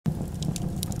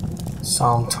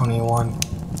Psalm 21.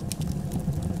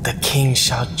 The king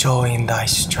shall joy in thy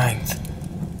strength,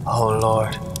 O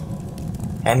Lord,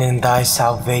 and in thy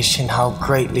salvation how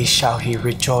greatly shall he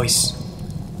rejoice.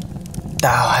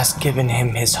 Thou hast given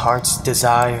him his heart's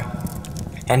desire,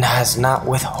 and hast not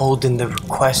withholden the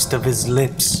request of his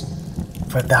lips.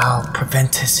 For thou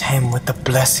preventest him with the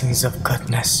blessings of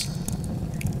goodness.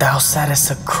 Thou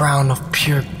settest a crown of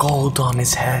pure gold on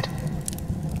his head.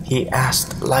 He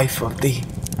asked life of thee,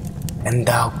 and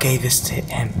thou gavest it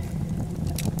him.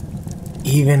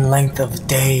 Even length of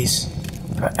days,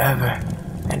 forever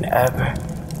and ever.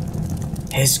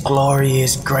 His glory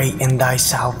is great in thy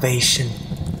salvation.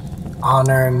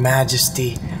 Honor and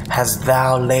majesty hast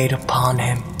thou laid upon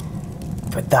him,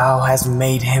 for thou hast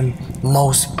made him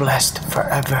most blessed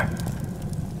forever.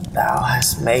 Thou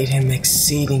hast made him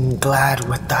exceeding glad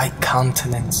with thy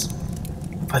countenance.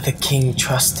 For the king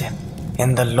trusteth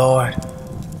in the Lord,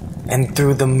 and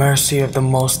through the mercy of the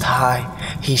Most High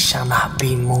he shall not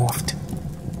be moved.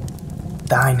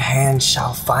 Thine hand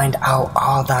shall find out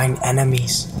all thine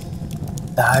enemies.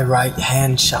 Thy right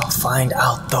hand shall find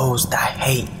out those that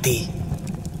hate thee.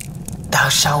 Thou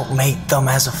shalt make them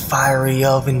as a fiery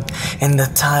oven in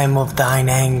the time of thine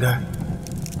anger.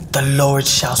 The Lord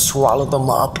shall swallow them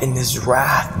up in his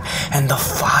wrath, and the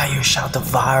fire shall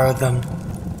devour them.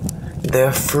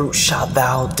 Their fruit shalt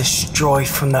thou destroy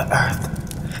from the earth,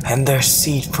 and their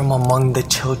seed from among the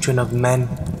children of men.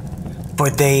 For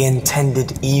they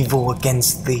intended evil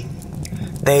against thee.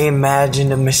 They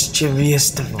imagined a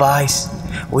mischievous device,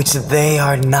 which they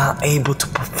are not able to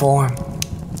perform.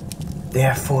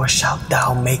 Therefore shalt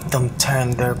thou make them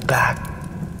turn their back,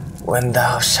 when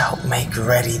thou shalt make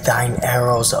ready thine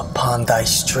arrows upon thy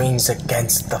strings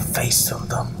against the face of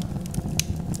them.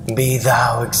 Be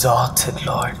thou exalted,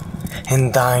 Lord,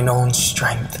 in thine own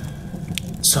strength,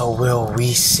 so will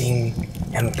we sing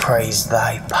and praise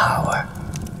thy power.